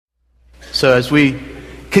So as we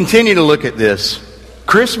continue to look at this,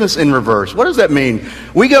 Christmas in reverse, what does that mean?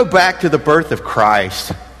 We go back to the birth of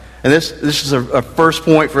Christ. And this is a first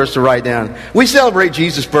point for us to write down. We celebrate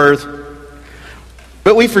Jesus' birth,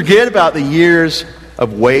 but we forget about the years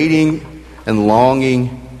of waiting and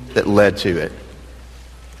longing that led to it.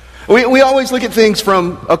 We always look at things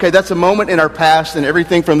from, okay, that's a moment in our past and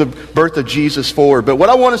everything from the birth of Jesus forward. But what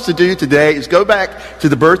I want us to do today is go back to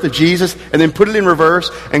the birth of Jesus and then put it in reverse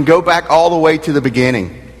and go back all the way to the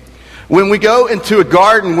beginning. When we go into a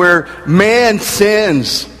garden where man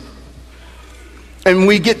sins and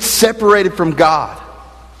we get separated from God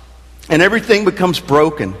and everything becomes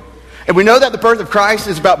broken. And we know that the birth of Christ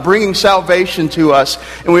is about bringing salvation to us.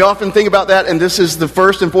 And we often think about that, and this is the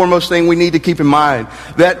first and foremost thing we need to keep in mind,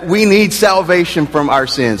 that we need salvation from our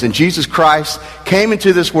sins. And Jesus Christ came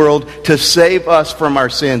into this world to save us from our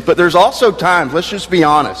sins. But there's also times, let's just be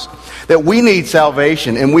honest, that we need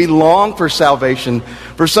salvation, and we long for salvation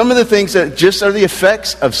for some of the things that just are the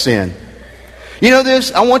effects of sin. You know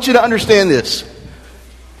this? I want you to understand this.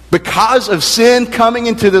 Because of sin coming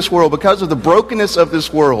into this world, because of the brokenness of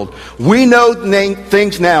this world, we know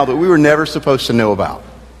things now that we were never supposed to know about.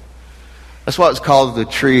 That's why it's called the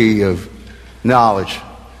tree of knowledge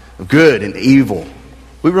of good and evil.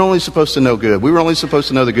 We were only supposed to know good. We were only supposed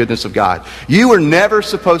to know the goodness of God. You were never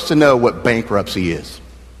supposed to know what bankruptcy is.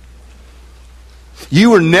 You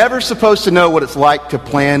were never supposed to know what it's like to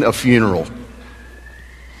plan a funeral.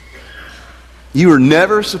 You were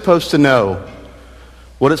never supposed to know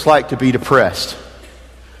what it's like to be depressed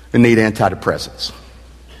and need antidepressants.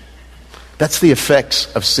 That's the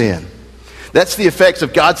effects of sin. That's the effects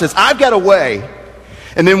of God says, I've got a way.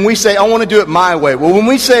 And then we say, I want to do it my way. Well, when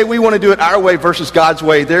we say we want to do it our way versus God's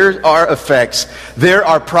way, there are effects. There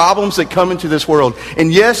are problems that come into this world.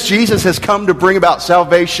 And yes, Jesus has come to bring about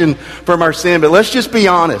salvation from our sin. But let's just be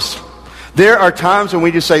honest. There are times when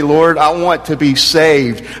we just say, Lord, I want to be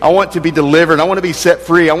saved. I want to be delivered. I want to be set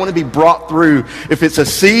free. I want to be brought through. If it's a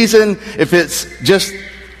season, if it's just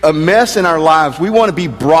a mess in our lives, we want to be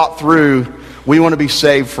brought through. We want to be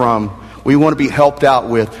saved from. We want to be helped out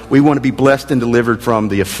with. We want to be blessed and delivered from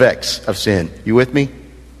the effects of sin. You with me?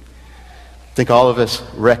 I think all of us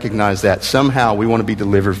recognize that. Somehow we want to be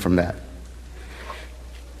delivered from that.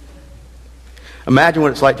 Imagine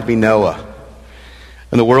what it's like to be Noah.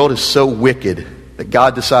 And the world is so wicked that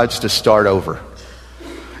God decides to start over.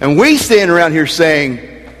 And we stand around here saying,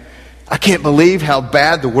 I can't believe how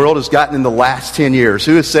bad the world has gotten in the last 10 years.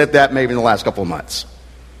 Who has said that maybe in the last couple of months?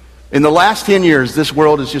 In the last 10 years, this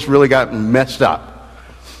world has just really gotten messed up.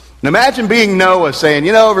 And imagine being Noah saying,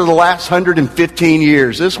 you know, over the last 115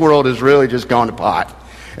 years, this world has really just gone to pot.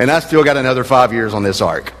 And I still got another 5 years on this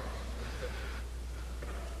ark.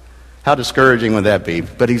 How discouraging would that be?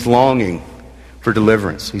 But he's longing for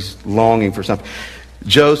deliverance. He's longing for something.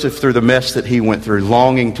 Joseph, through the mess that he went through,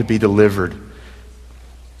 longing to be delivered.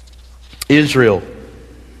 Israel,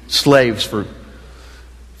 slaves for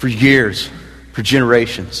years, for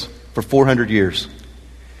generations, for 400 years,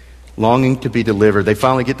 longing to be delivered. They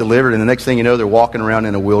finally get delivered, and the next thing you know, they're walking around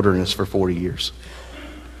in a wilderness for 40 years.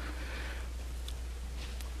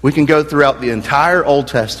 We can go throughout the entire Old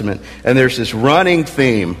Testament, and there's this running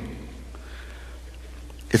theme.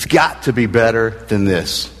 It's got to be better than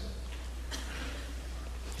this.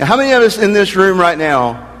 Now, how many of us in this room right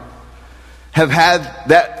now have had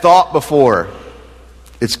that thought before?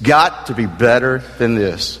 It's got to be better than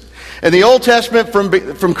this. In the Old Testament,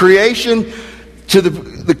 from creation to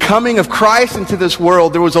the coming of Christ into this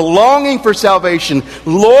world, there was a longing for salvation.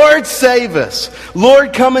 Lord, save us.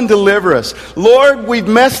 Lord, come and deliver us. Lord, we've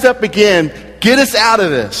messed up again. Get us out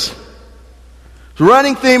of this.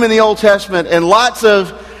 Running theme in the Old Testament, and lots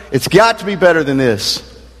of, it's got to be better than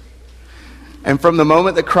this. And from the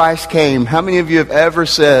moment that Christ came, how many of you have ever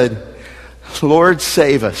said, Lord,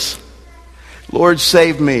 save us. Lord,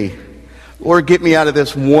 save me. Lord, get me out of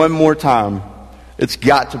this one more time. It's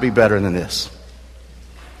got to be better than this.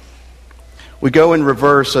 We go in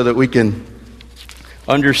reverse so that we can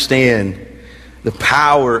understand the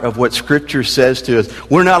power of what Scripture says to us.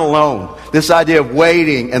 We're not alone. This idea of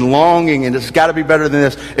waiting and longing and it's got to be better than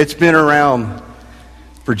this, it's been around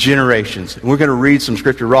for generations. And we're going to read some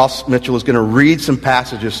Scripture. Ross Mitchell is going to read some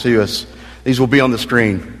passages to us. These will be on the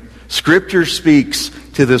screen. Scripture speaks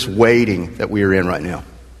to this waiting that we are in right now.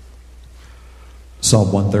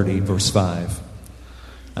 Psalm 130, verse 5.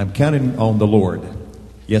 I'm counting on the Lord.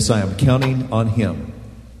 Yes, I am counting on Him.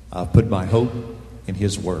 I've put my hope in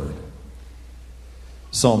His word.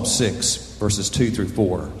 Psalm 6, verses 2 through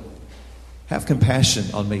 4. Have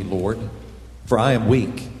compassion on me, Lord, for I am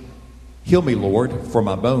weak. Heal me, Lord, for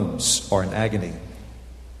my bones are in agony.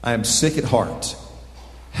 I am sick at heart.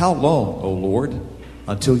 How long, O Lord,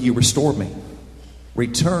 until you restore me?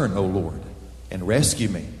 Return, O Lord, and rescue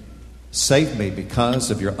me. Save me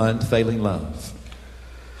because of your unfailing love.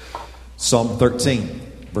 Psalm 13,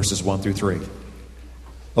 verses 1 through 3.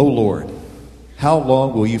 O Lord, how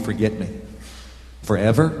long will you forget me?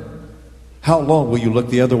 Forever? How long will you look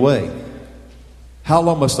the other way? How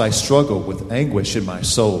long must I struggle with anguish in my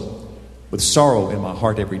soul, with sorrow in my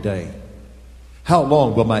heart every day? How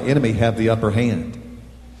long will my enemy have the upper hand?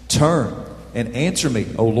 Turn and answer me,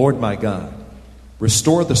 O Lord my God.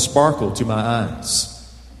 Restore the sparkle to my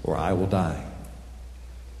eyes, or I will die.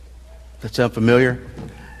 That sound familiar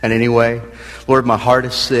in any way? Lord, my heart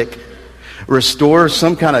is sick. Restore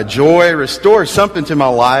some kind of joy. Restore something to my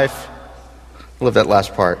life. I love that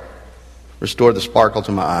last part. Restore the sparkle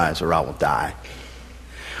to my eyes, or I will die.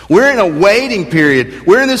 We're in a waiting period.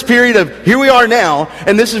 We're in this period of, here we are now,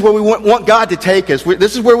 and this is where we want God to take us.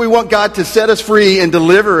 This is where we want God to set us free and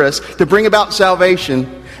deliver us, to bring about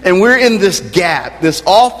salvation. And we're in this gap, this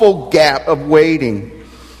awful gap of waiting.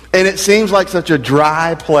 And it seems like such a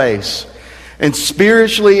dry place. And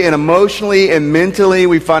spiritually and emotionally and mentally,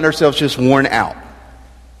 we find ourselves just worn out.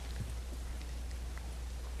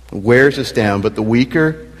 It wears us down. But the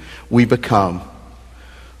weaker we become,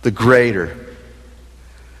 the greater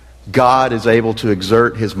God is able to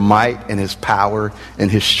exert His might and His power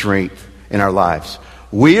and His strength in our lives.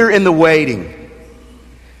 We're in the waiting,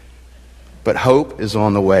 but hope is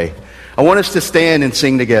on the way. I want us to stand and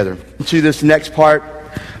sing together to this next part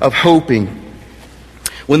of hoping.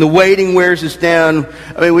 When the waiting wears us down,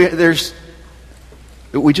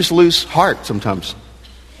 we just lose heart sometimes.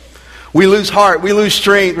 We lose heart. We lose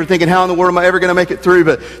strength. We're thinking, how in the world am I ever going to make it through?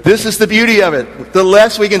 But this is the beauty of it. The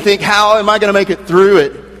less we can think, how am I going to make it through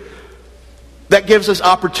it? That gives us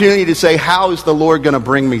opportunity to say, how is the Lord going to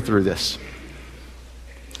bring me through this?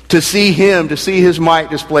 To see Him, to see His might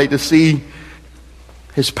displayed, to see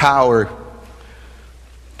His power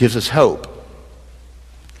gives us hope.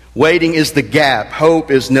 Waiting is the gap. Hope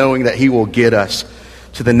is knowing that He will get us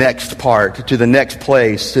to the next part, to the next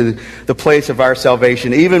place, to the place of our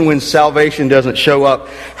salvation. Even when salvation doesn't show up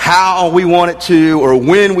how we want it to or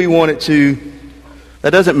when we want it to,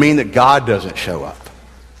 that doesn't mean that God doesn't show up.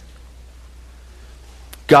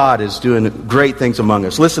 God is doing great things among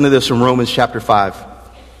us. Listen to this from Romans chapter 5.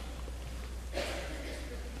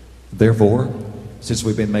 Therefore, since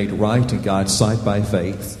we've been made right in God's sight by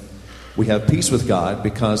faith, we have peace with God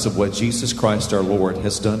because of what Jesus Christ our Lord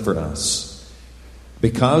has done for us.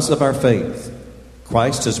 Because of our faith,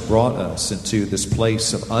 Christ has brought us into this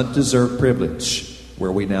place of undeserved privilege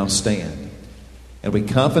where we now stand. And we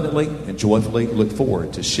confidently and joyfully look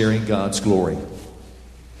forward to sharing God's glory.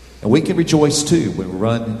 And we can rejoice too when we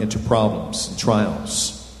run into problems and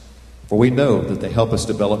trials, for we know that they help us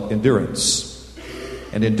develop endurance.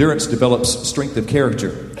 And endurance develops strength of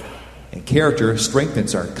character, and character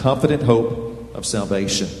strengthens our confident hope of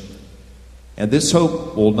salvation. And this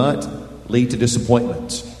hope will not lead to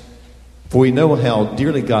disappointment, for we know how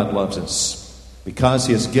dearly God loves us, because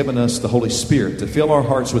He has given us the Holy Spirit to fill our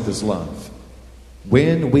hearts with His love.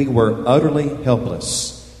 When we were utterly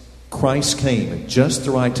helpless, Christ came at just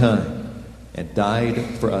the right time and died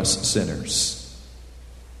for us sinners.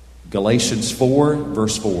 Galatians 4,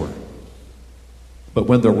 verse 4. But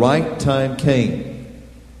when the right time came,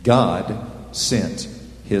 God sent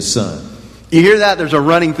His Son. You hear that? There's a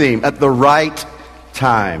running theme. At the right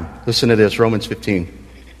time. Listen to this, Romans 15.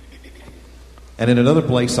 And in another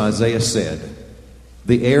place, Isaiah said,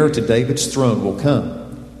 the heir to David's throne will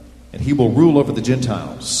come, and He will rule over the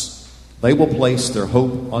Gentiles. They will place their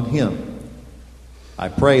hope on Him. I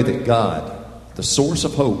pray that God, the source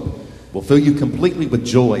of hope, will fill you completely with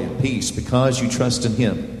joy and peace because you trust in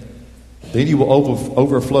Him. Then you will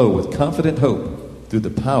overflow with confident hope through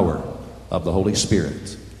the power of the Holy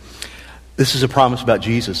Spirit. This is a promise about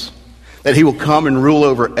Jesus, that He will come and rule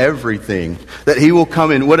over everything, that He will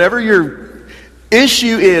come in. Whatever your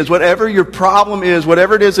issue is, whatever your problem is,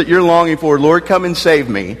 whatever it is that you're longing for, Lord, come and save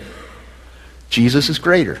me. Jesus is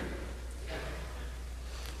greater.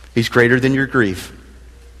 He's greater than your grief.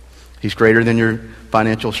 He's greater than your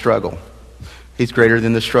financial struggle. He's greater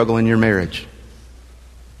than the struggle in your marriage.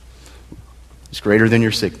 He's greater than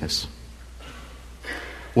your sickness.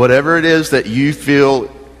 Whatever it is that you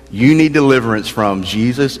feel you need deliverance from,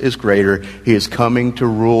 Jesus is greater. He is coming to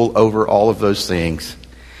rule over all of those things.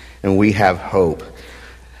 And we have hope.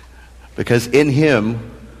 Because in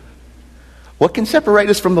Him, what can separate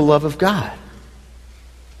us from the love of God?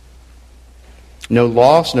 No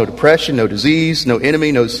loss, no depression, no disease, no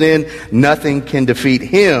enemy, no sin. Nothing can defeat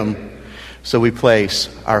Him. So we place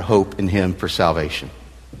our hope in Him for salvation.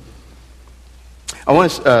 I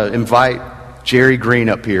want to invite Jerry Green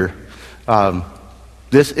up here.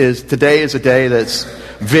 Today is a day that's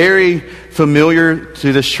very familiar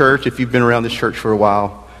to this church if you've been around this church for a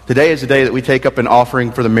while. Today is the day that we take up an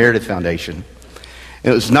offering for the Meredith Foundation.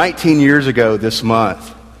 And it was 19 years ago this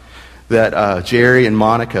month that Jerry and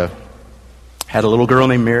Monica had a little girl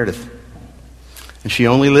named Meredith. And she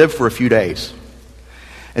only lived for a few days.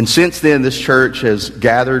 And since then, this church has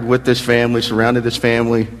gathered with this family, surrounded this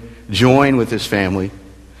family, joined with this family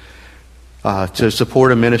to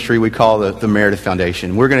support a ministry we call the Meredith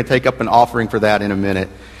Foundation. We're going to take up an offering for that in a minute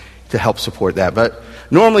to help support that. But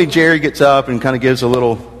normally Jerry gets up and kind of gives a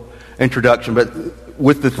little introduction. But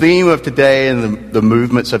with the theme of today and the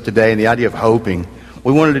movements of today and the idea of hoping,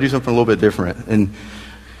 we wanted to do something a little bit different. And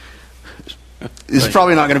it's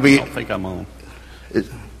probably not going to be... I don't think I'm on.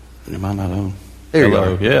 Am I not on? There you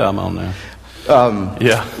Hello. are. Yeah, I'm on now.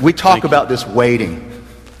 Yeah. We talk about this waiting,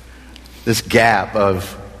 this gap of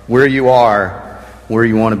where you are, where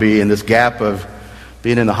you want to be, and this gap of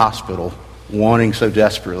being in the hospital, wanting so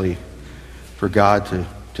desperately for God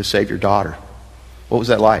to save your daughter. What was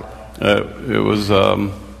that like? It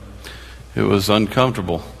was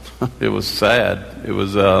uncomfortable. It was sad. It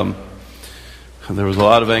was there was a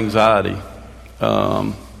lot of anxiety.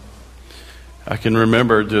 I can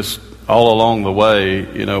remember just all along the way,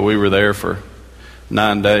 we were there for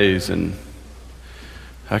 9 days, and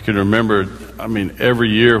I can remember, every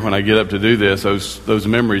year when I get up to do this, those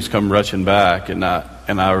memories come rushing back, and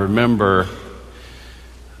I remember,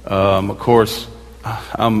 of course,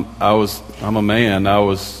 I'm a man. I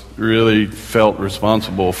was really felt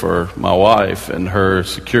responsible for my wife and her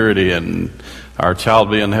security and our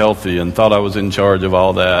child being healthy, and thought I was in charge of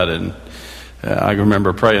all that, and I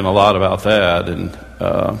remember praying a lot about that, and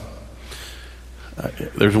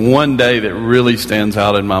there's one day that really stands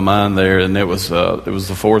out in my mind there, and it was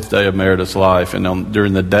the fourth day of Meredith's life, and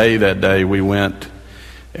during the day that day we went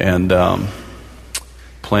and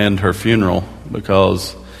planned her funeral,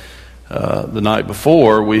 because the night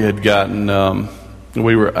before we had gotten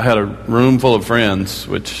I had a room full of friends,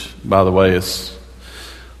 which by the way is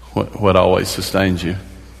what always sustains you.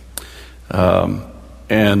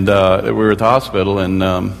 And we were at the hospital, and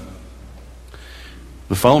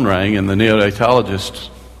the phone rang, and the neonatologist,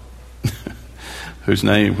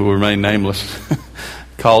 who will remain nameless,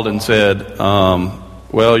 called and said,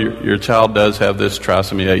 well, your child does have this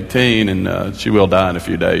trisomy 18, and she will die in a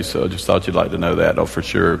few days, so I just thought you'd like to know that, for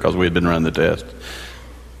sure, because we had been running the test.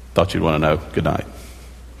 Thought you'd want to know. Good night.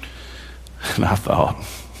 And I thought,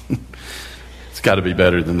 it's got to be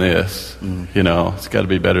better than this. It's got to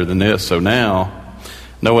be better than this. So now,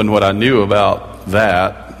 knowing what I knew about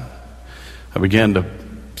that, I began to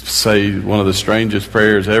say one of the strangest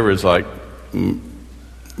prayers ever. Is like,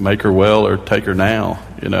 make her well or take her now,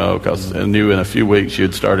 because I knew in a few weeks she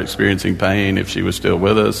would start experiencing pain if she was still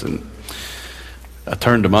with us. And I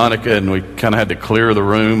turned to Monica, and we kind of had to clear the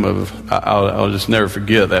room I'll just never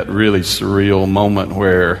forget that really surreal moment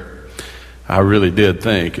where I really did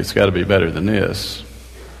think it's got to be better than this.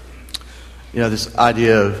 This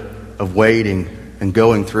idea of waiting and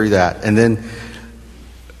going through that. And then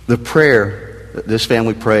the prayer that this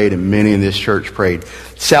family prayed and many in this church prayed,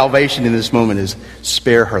 salvation in this moment is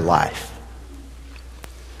spare her life.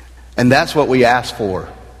 And that's what we asked for.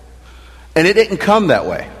 And it didn't come that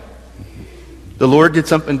way. The Lord did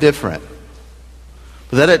something different.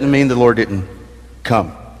 But that doesn't mean the Lord didn't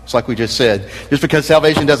come. It's like we just said. Just because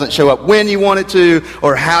salvation doesn't show up when you want it to,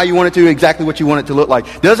 or how you want it to, exactly what you want it to look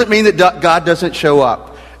like, doesn't mean that God doesn't show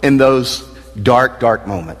up in those dark, dark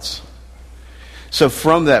moments. So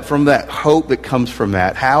from that hope that comes from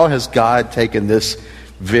that, how has God taken this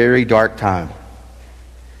very dark time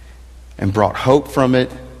and brought hope from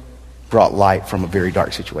it, brought light from a very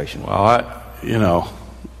dark situation? Well, we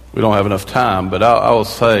don't have enough time, but I will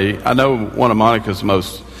say, I know one of Monica's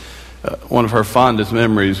one of her fondest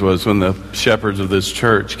memories was when the shepherds of this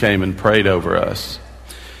church came and prayed over us.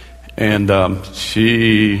 And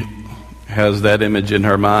she has that image in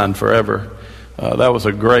her mind forever. That was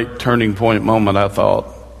a great turning point moment, I thought.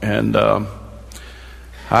 And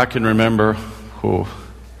I can remember,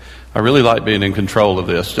 I really like being in control of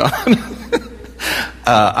this, John.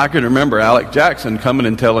 I can remember Alec Jackson coming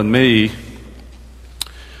and telling me,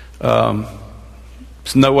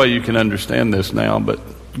 there's no way you can understand this now, but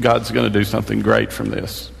God's going to do something great from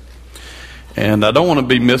this. And I don't want to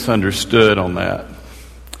be misunderstood on that.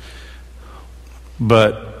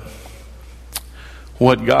 But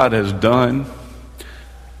what God has done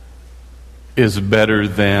is better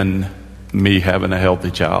than me having a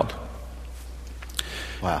healthy child.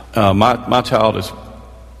 Wow. My child is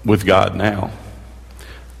with God now.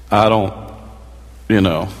 I don't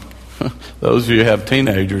those of you who have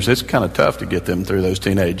teenagers, it's kind of tough to get them through those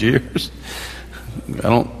teenage years.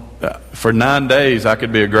 For 9 days, I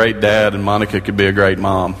could be a great dad and Monica could be a great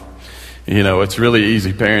mom. It's really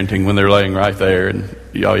easy parenting when they're laying right there, and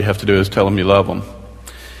all you have to do is tell them you love them.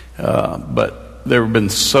 But there have been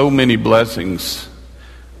so many blessings,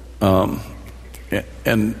 and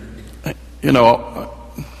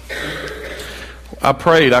I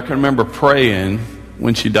prayed. I can remember praying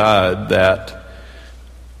when she died that,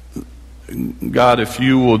 God, if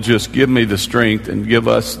you will just give me the strength and give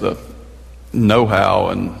us the know-how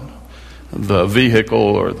and the vehicle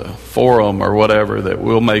or the forum or whatever, that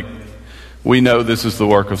we know this is the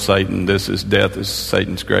work of Satan. Death is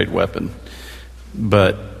Satan's great weapon.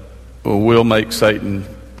 But we'll make Satan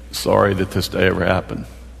sorry that this day ever happened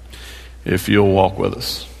if you'll walk with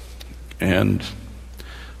us. And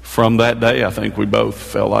from that day, I think we both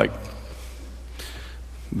felt like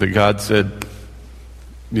that God said,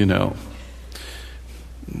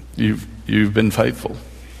 you've been faithful.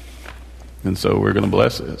 And so we're going to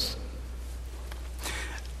bless this.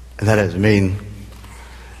 And that doesn't mean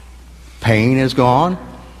pain is gone.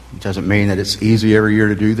 It doesn't mean that it's easy every year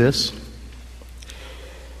to do this.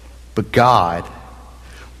 But God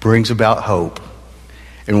brings about hope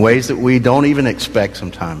in ways that we don't even expect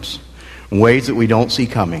sometimes, in ways that we don't see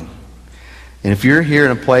coming. And if you're here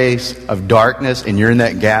in a place of darkness and you're in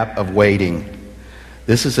that gap of waiting,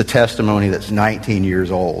 this is a testimony that's 19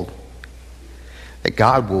 years old. That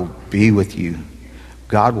God will be with you.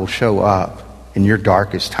 God will show up in your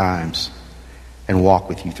darkest times and walk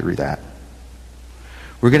with you through that.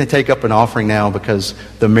 We're going to take up an offering now because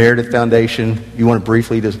the Meredith Foundation, you want to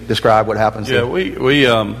briefly describe what happens there?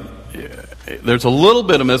 Yeah, there's a little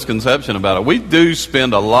bit of misconception about it. We do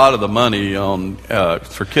spend a lot of the money on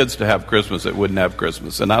for kids to have Christmas that wouldn't have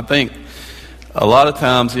Christmas. And I think a lot of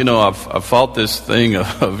times, I've fought this thing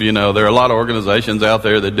of, there are a lot of organizations out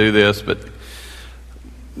there that do this, but,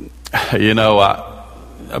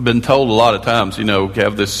 I've been told a lot of times,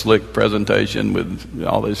 have this slick presentation with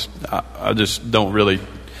all this. I just don't really.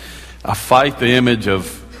 I fight the image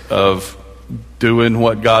of doing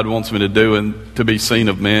what God wants me to do and to be seen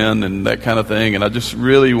of men and that kind of thing. And I just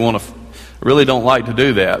really don't like to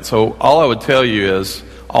do that. So all I would tell you is,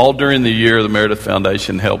 all during the year, the Meredith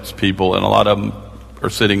Foundation helps people, and a lot of them are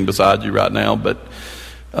sitting beside you right now. But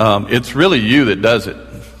it's really you that does it.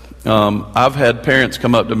 I've had parents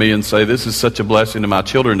come up to me and say, this is such a blessing to my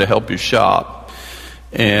children to help you shop.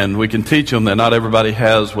 And we can teach them that not everybody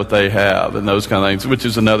has what they have and those kind of things, which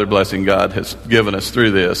is another blessing God has given us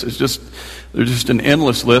through this. There's just an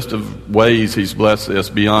endless list of ways He's blessed us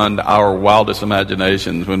beyond our wildest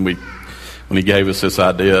imaginations when He gave us this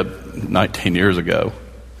idea 19 years ago.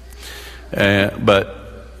 But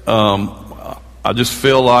I just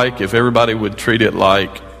feel like if everybody would treat it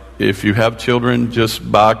like, if you have children,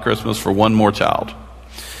 just buy Christmas for one more child.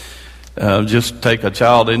 Just take a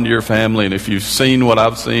child into your family, and if you've seen what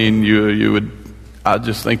I've seen, you would. I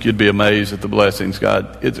just think you'd be amazed at the blessings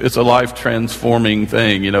God. It's a life transforming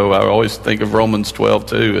thing. I always think of Romans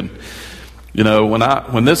 12:2, and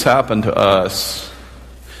when this happened to us,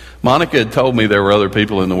 Monica had told me there were other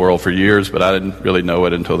people in the world for years, but I didn't really know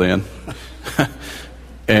it until then.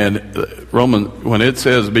 And when it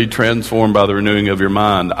says be transformed by the renewing of your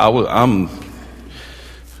mind, the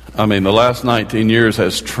last 19 years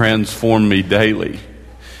has transformed me daily.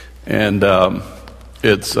 And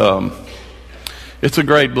it's a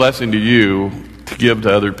great blessing to you to give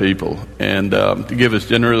to other people and to give as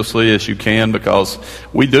generously as you can, because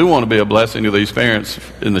we do want to be a blessing to these parents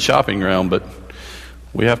in the shopping realm, but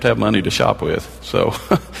we have to have money to shop with. So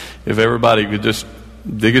if everybody could just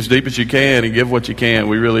dig as deep as you can and give what you can,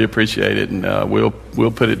 we really appreciate it, and we'll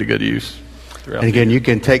put it to good use. And again, you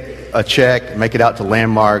can take a check, make it out to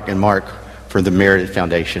Landmark and Mark for the Meredith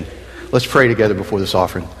Foundation. Let's pray together before this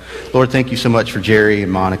offering. Lord, thank you so much for Jerry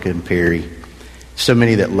and Monica and Perry, so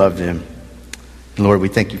many that love them. And Lord, we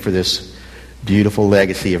thank you for this beautiful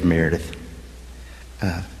legacy of Meredith.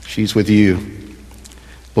 She's with you,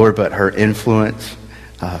 Lord, but her influence,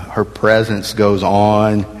 her presence goes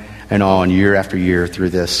on and on year after year through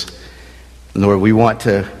this. And Lord, we want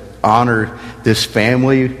to honor this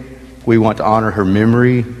family. We want to honor her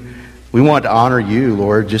memory. We want to honor you,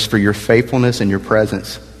 Lord, just for your faithfulness and your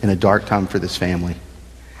presence in a dark time for this family.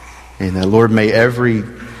 And Lord, may every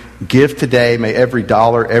gift today, may every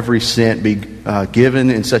dollar, every cent be given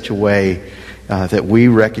in such a way that we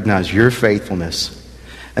recognize your faithfulness,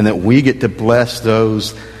 and that we get to bless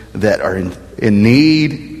those that are in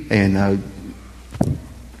need and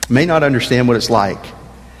may not understand what it's like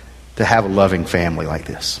to have a loving family like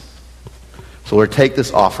this. So Lord, take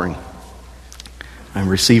this offering. and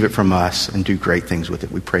receive it from us and do great things with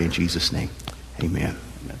it. We pray in Jesus' name. Amen.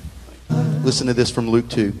 Listen to this from Luke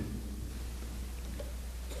 2.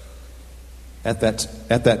 At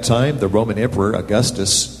that time, the Roman Emperor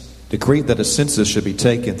Augustus decreed that a census should be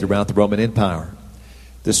taken throughout the Roman Empire.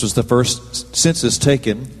 This was the first census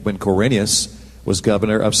taken when Quirinius was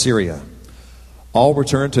governor of Syria. All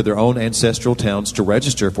returned to their own ancestral towns to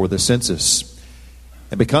register for the census.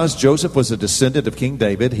 And because Joseph was a descendant of King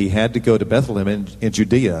David, he had to go to Bethlehem in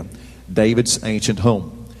Judea, David's ancient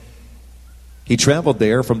home. He traveled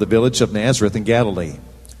there from the village of Nazareth in Galilee.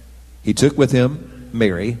 He took with him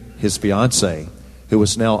Mary, his fiancée, who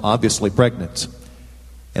was now obviously pregnant.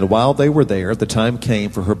 And while they were there, the time came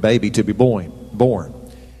for her baby to be born.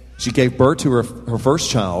 She gave birth to her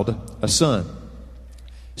first child, a son.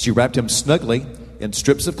 She wrapped him snugly in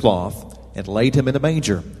strips of cloth and laid him in a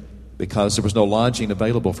manger, because there was no lodging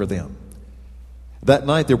available for them. That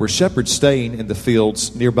night there were shepherds staying in the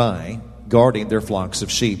fields nearby, guarding their flocks of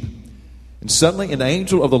sheep. And suddenly an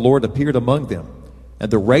angel of the Lord appeared among them, and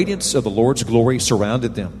the radiance of the Lord's glory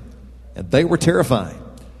surrounded them, and they were terrified.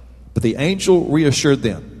 But the angel reassured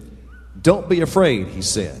them. "Don't be afraid," he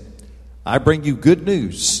said. "I bring you good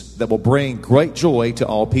news that will bring great joy to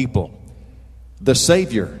all people. The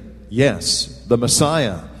Savior, yes, the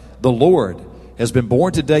Messiah, the Lord, has been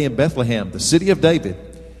born today in Bethlehem, the city of David,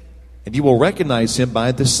 and you will recognize him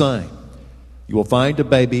by this sign. You will find a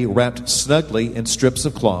baby wrapped snugly in strips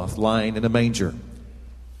of cloth, lying in a manger."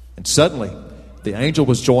 And suddenly the angel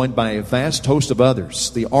was joined by a vast host of others,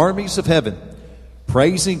 the armies of heaven,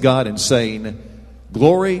 praising God and saying,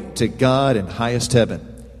 "Glory to God in highest heaven,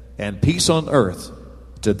 and peace on earth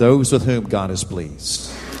to those with whom God is pleased."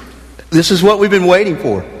 This is what we've been waiting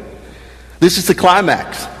for. This is the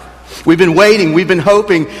climax. We've been waiting, we've been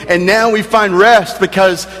hoping, and now we find rest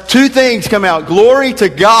because two things come out. Glory to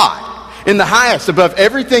God in the highest, above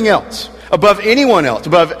everything else, above anyone else,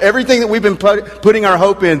 above everything that we've been putting our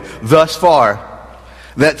hope in thus far.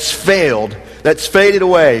 That's failed, that's faded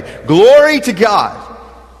away. Glory to God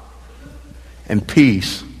and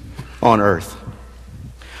peace on earth.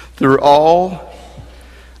 Through all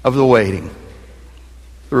of the waiting,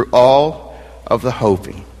 through all of the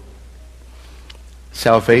hoping,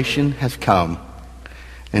 salvation has come,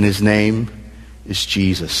 and his name is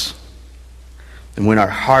Jesus. And when our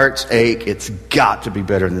hearts ache, it's got to be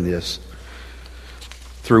better than this.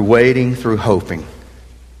 Through waiting, through hoping,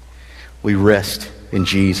 we rest in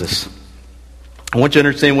Jesus. I want you to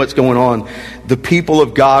understand what's going on. The people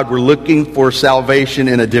of God were looking for salvation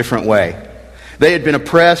in a different way. They had been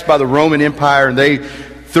oppressed by the Roman Empire, and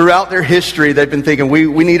throughout their history, they've been thinking,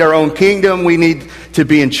 we need our own kingdom, we need to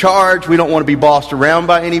be in charge, we don't want to be bossed around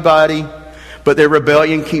by anybody. But their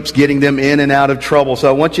rebellion keeps getting them in and out of trouble. So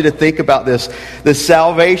I want you to think about this. The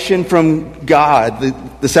salvation from God,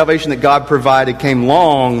 the salvation that God provided, came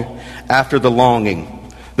long after the longing.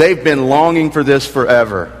 They've been longing for this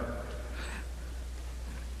forever.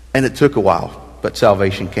 And it took a while, but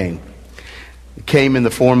salvation came. It came in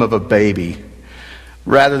the form of a baby,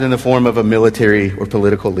 rather than the form of a military or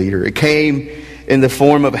political leader. It came in the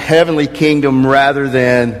form of a heavenly kingdom rather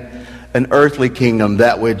than an earthly kingdom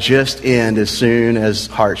that would just end as soon as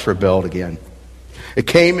hearts rebelled again. It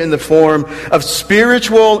came in the form of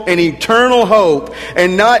spiritual and eternal hope,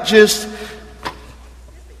 and not just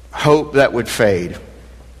hope that would fade.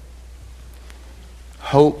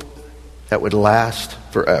 Hope that would last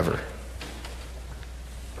forever.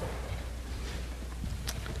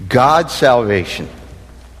 God's salvation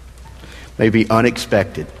may be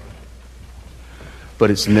unexpected,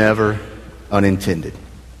 but it's never unintended.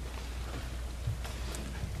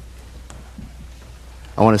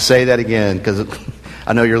 I want to say that again because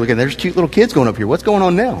I know you're looking, there's cute little kids going up here. What's going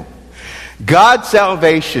on now? God's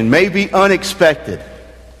salvation may be unexpected.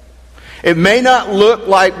 It may not look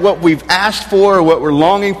like what we've asked for or what we're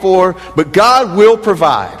longing for, but God will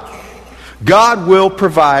provide. God will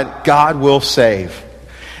provide. God will save.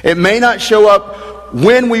 It may not show up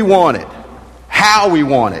when we want it, how we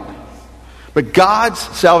want it. But God's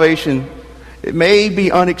salvation, it may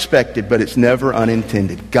be unexpected, but it's never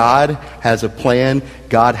unintended. God has a plan.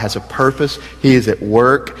 God has a purpose. He is at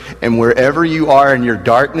work. And wherever you are in your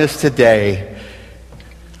darkness today,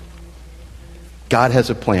 God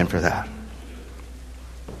has a plan for that.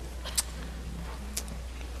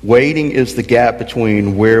 Waiting is the gap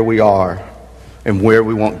between where we are and where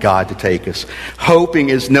we want God to take us. Hoping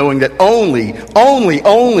is knowing that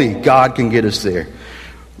only God can get us there.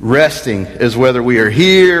 Resting is whether we are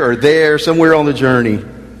here or there, somewhere on the journey,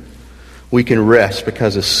 we can rest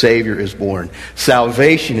because a Savior is born.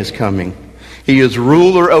 Salvation is coming. He is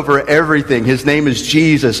ruler over everything. His name is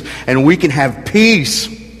Jesus, and we can have peace.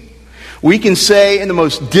 We can say in the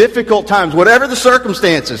most difficult times, whatever the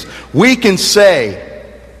circumstances, we can say,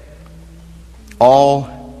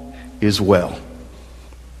 all is well.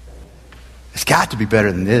 It's got to be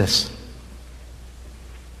better than this.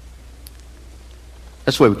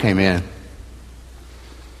 That's the way we came in.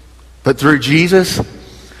 But through Jesus,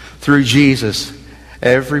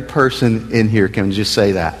 every person in here can just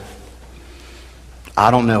say that. I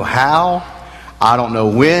don't know how, I don't know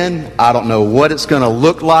when, I don't know what it's going to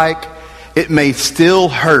look like. It may still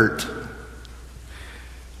hurt,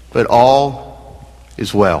 but all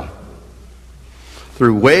is well.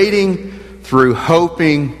 Through waiting, through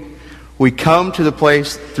hoping, we come to the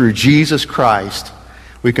place through Jesus Christ,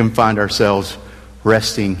 we can find ourselves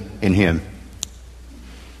resting in Him.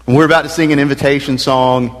 And we're about to sing an invitation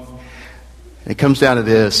song. It comes down to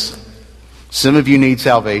this. Some of you need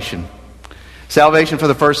salvation. Salvation for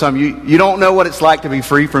the first time. You don't know what it's like to be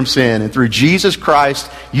free from sin. And through Jesus Christ,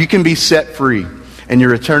 you can be set free and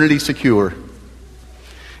your eternity secure.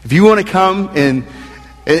 If you want to come and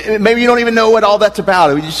maybe you don't even know what all that's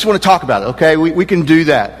about. You just want to talk about it, okay? We can do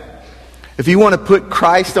that. If you want to put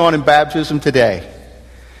Christ on in baptism today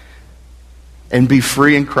and be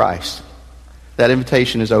free in Christ, that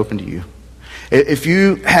invitation is open to you. If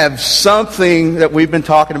you have something that we've been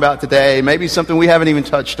talking about today, maybe something we haven't even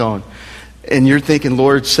touched on, and you're thinking,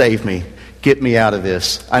 Lord, save me. Get me out of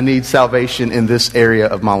this. I need salvation in this area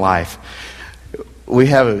of my life. We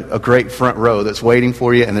have a great front row that's waiting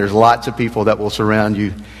for you, and there's lots of people that will surround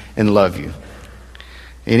you and love you.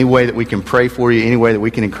 Any way that we can pray for you, any way that we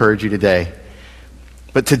can encourage you today.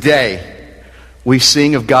 But today, we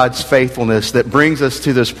sing of God's faithfulness that brings us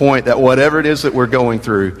to this point that whatever it is that we're going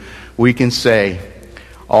through, we can say,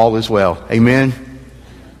 all is well. Amen.